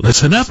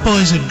Listen up,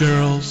 boys and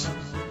girls.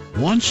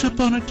 Once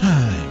upon a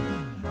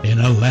time, in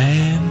a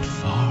land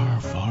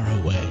far, far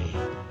away.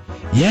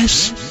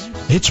 Yes,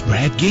 it's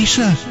Brad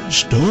Geisa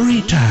story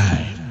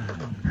time.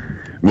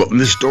 Well,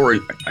 this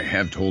story I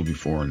have told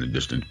before in the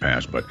distant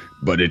past, but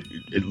it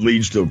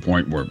leads to a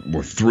point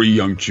where three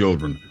young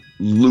children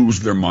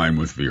lose their mind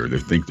with fear. They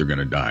think they're going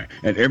to die.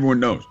 And everyone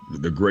knows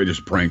the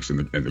greatest pranks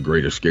and the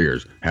greatest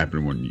scares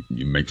happen when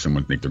you make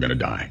someone think they're going to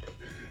die.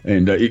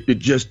 And it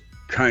just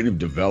kind of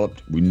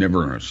developed. We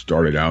never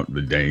started out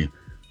the day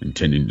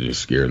intending to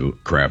scare the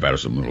crap out of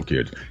some little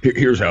kids.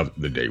 Here's how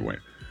the day went.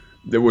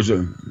 There was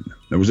a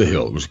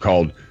hill. It was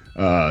called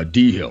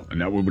D Hill,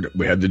 and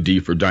we had the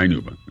D for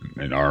Dinuba.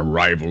 And our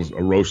rivals,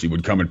 Orosi,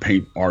 would come and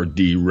paint our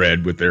D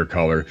red with their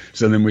color.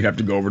 So then we'd have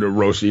to go over to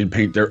Orosi and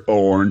paint their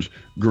orange,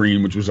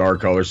 green, which was our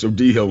color. So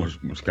D Hill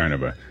was kind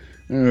of a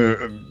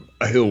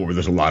hill where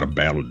there's a lot of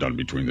battle done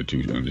between the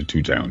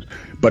two towns.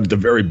 But at the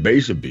very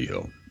base of D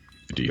Hill,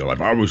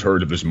 I've always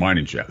heard of this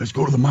mining shaft. Let's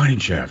go to the mining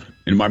shaft.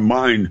 In my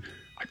mind,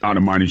 I thought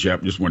a mining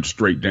shaft just went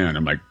straight down.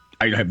 I'm like,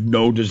 I have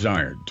no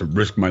desire to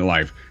risk my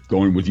life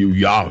going with you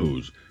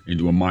yahoos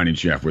into a mining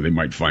shaft where they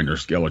might find our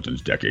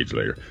skeletons decades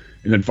later.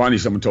 And then finally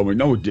someone told me,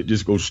 no, it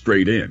just goes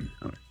straight in.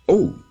 I'm like,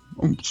 oh,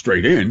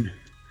 straight in?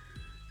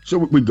 So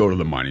we go to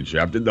the mining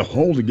shaft. The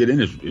hole to get in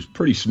is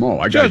pretty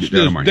small. I got to get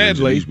down on my hands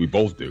and knees. We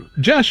both do.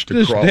 Just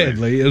as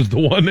deadly as the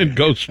one that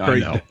goes straight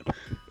down.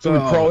 So we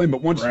crawl in,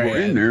 but once we're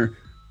in there,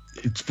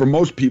 it's for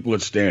most people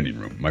it's standing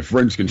room. My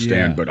friends can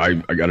stand, but I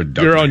got to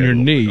duck. You're on your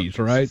knees,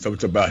 right? So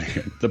it's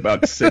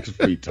about 6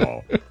 feet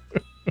tall.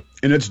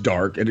 And it's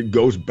dark, and it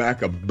goes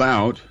back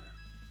about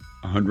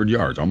 100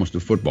 yards, almost a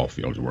football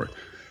field's worth.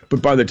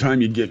 But by the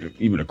time you get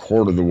even a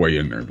quarter of the way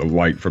in there, the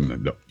light from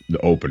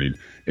the opening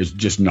is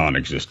just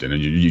non-existent,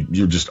 and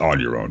you're just on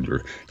your own.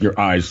 Your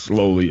eyes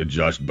slowly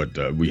adjust,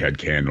 but we had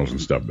candles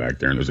and stuff back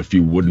there, and there's a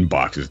few wooden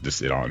boxes to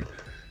sit on.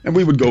 And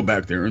we would go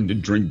back there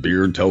and drink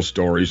beer and tell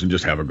stories and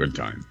just have a good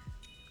time.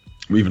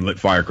 We even lit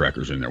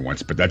firecrackers in there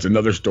once, but that's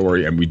another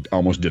story, and we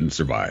almost didn't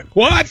survive.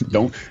 What?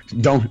 Don't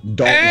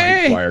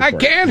hey, light firecrackers. I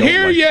can't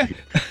hear you.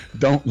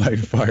 Don't light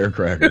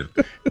firecrackers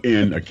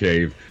in a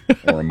cave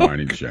or a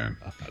mining shaft.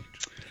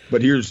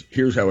 But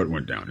here's how it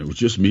went down. It was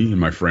just me and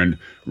my friend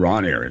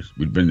Ron Ayers.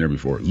 We'd been there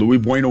before. Louis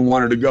Bueno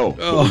wanted to go.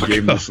 We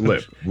gave him the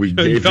slip. We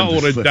gave him the slip. Y'all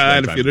would have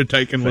died if you'd have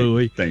taken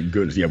Louis. Thank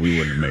goodness. Yeah, we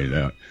wouldn't have made it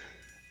out.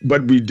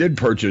 But we did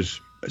purchase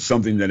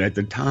something that at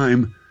the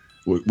time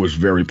was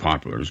very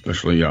popular,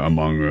 especially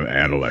among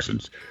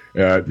adolescents.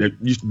 There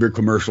used to be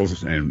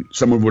commercials, and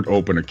someone would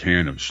open a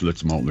can of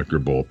Schlitz malt liquor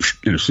bowl,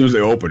 and as soon as they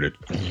opened it,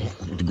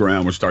 the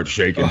ground would start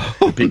shaking.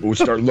 People would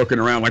start looking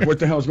around like, what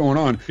the hell's going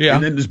on? Yeah.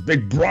 And then this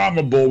big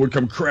Brahma bowl would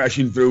come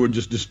crashing through and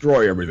just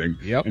destroy everything.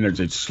 Yep. And it's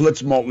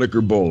Schlitz malt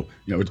liquor bowl.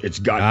 You know, it's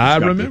got I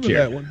the remember kick.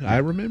 that one. I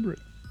remember it.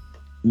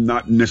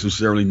 Not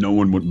necessarily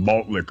knowing what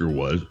malt liquor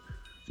was.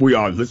 We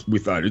heard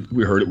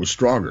it was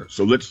stronger.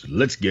 So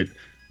let's get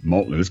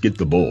malt. Let's get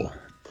the bull.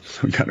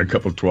 So we got a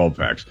couple of 12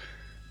 packs,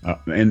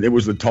 and it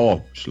was the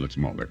tall Schlitz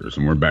malt liquors,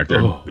 and we're back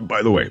there. Oh.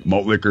 By the way,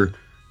 malt liquor,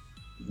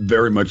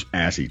 very much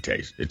assy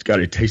taste. It's got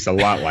to taste a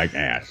lot like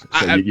ass. So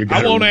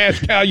I won't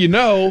ask how you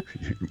know.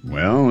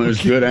 Well,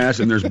 there's good ass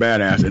and there's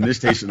bad ass, and this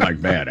tasted like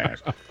bad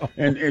ass.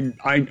 And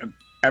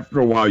after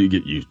a while you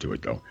get used to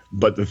it though.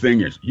 But the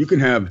thing is, you can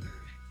have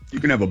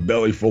a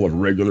belly full of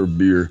regular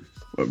beer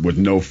with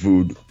no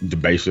food to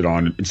base it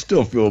on, and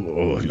still feel,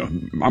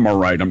 I'm all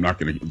right. I'm not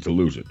going to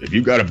lose it. If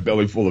you got a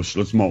belly full of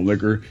Schlitz malt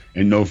liquor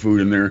and no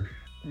food in there,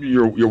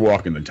 you're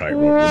walking the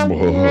tightrope. Yeah,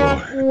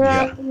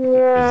 is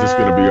this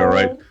going to be all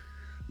right?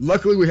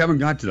 Luckily, we haven't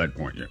got to that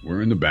point yet.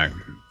 We're in the back,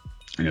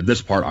 and at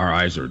this part, our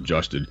eyes are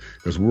adjusted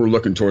because we're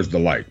looking towards the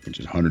light, which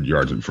is 100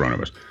 yards in front of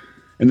us.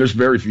 And there's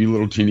very few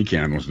little teeny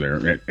candles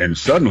there. And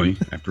suddenly,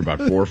 after about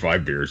 4 or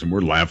 5 beers, and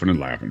we're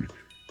laughing,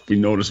 we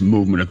notice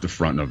movement at the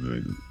front of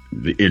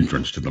the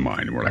entrance to the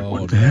mine. And we're like,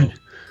 what the heck?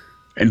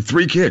 And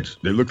 3 kids.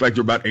 They look like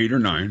they're about 8 or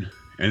 9,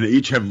 and they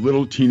each have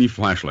little teeny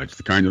flashlights,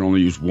 the kind that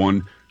only use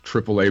one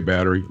AAA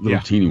battery,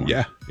 teeny one.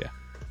 Yeah.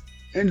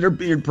 And they're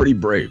being pretty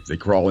brave. They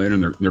crawl in,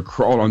 and they're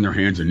crawling on their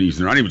hands and knees.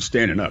 They're not even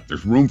standing up.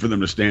 There's room for them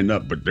to stand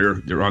up, but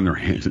they're on their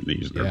hands and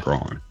knees. They're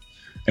crawling.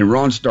 And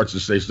Ron starts to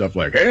say stuff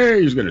like,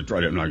 hey, he's going to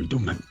try to, and I'm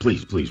like,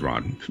 please,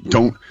 Ron,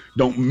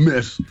 don't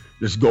miss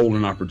this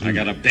golden opportunity.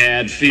 I got a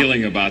bad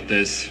feeling about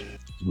this.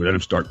 We let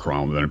him start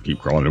crawling. We let him keep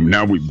crawling. And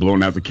now we've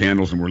blown out the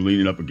candles, and we're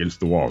leaning up against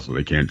the wall so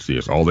they can't see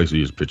us. All they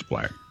see is pitch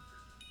black.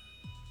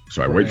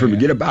 So I wait for him to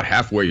get about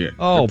halfway in.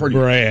 Oh,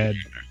 Brad.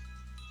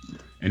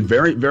 And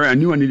very, very, I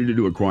knew I needed to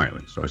do it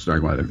quietly. So I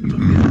started quietly.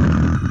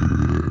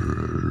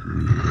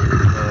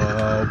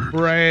 Oh,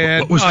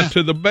 Brad, not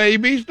to the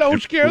babies.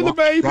 Don't scare the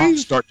babies. Ron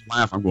starts to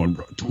laugh. I'm going,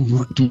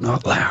 do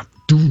not laugh.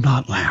 Do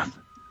not laugh.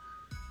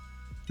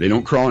 They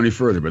don't crawl any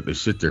further, but they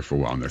sit there for a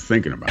while, and they're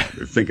thinking about it.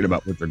 They're thinking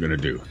about what they're going to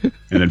do.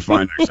 And then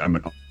finally, I'm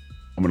going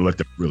to let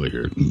them really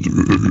hear it.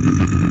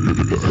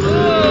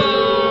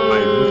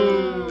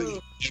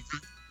 I've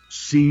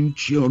seen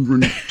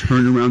children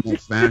turn around that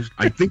fast.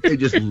 I think they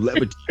just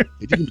levitated.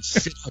 They didn't even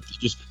sit up. They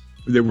just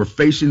They were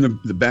facing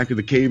the back of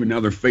the cave, and now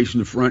they're facing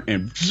the front,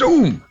 and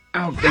zoom!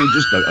 Out came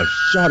just a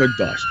shot of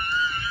dust.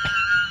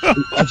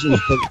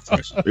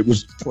 It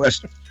was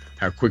impressive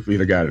how quickly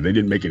they got it. They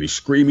didn't make any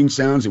screaming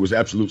sounds. It was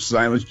absolute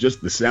silence,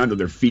 just the sound of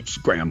their feet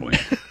scrambling.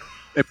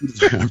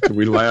 After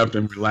we laughed,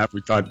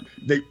 we thought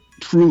they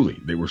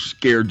were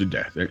scared to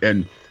death.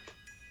 And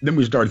then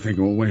we started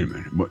thinking, well, wait a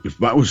minute.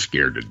 If I was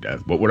scared to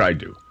death, what would I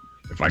do?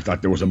 If I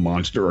thought there was a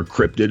monster or a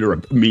cryptid or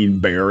a mean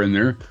bear in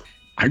there,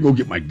 I'd go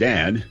get my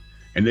dad,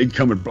 and they'd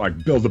come and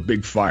like build a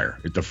big fire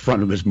at the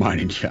front of this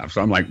mining shaft.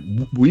 So I'm like,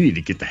 we need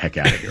to get the heck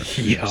out of here.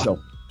 Yeah. So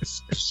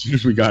as soon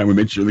as we got him, we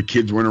made sure the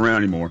kids weren't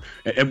around anymore.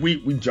 And we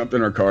jumped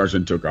in our cars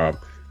and took off.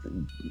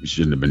 We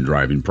shouldn't have been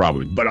driving,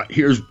 probably. But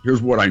here's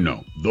what I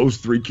know. Those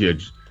 3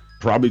 kids,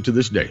 probably to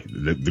this day,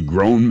 the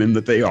grown men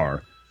that they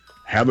are,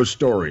 have a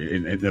story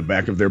in the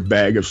back of their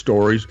bag of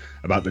stories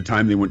about the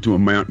time they went to a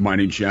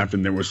mining shaft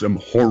and there was some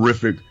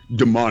horrific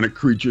demonic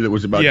creature that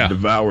was about to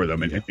devour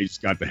them, and they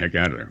just got the heck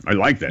out of there. I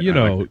like that.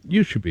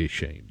 You should be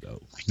ashamed,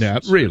 though. Now,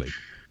 really,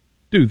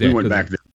 do that. We went back there.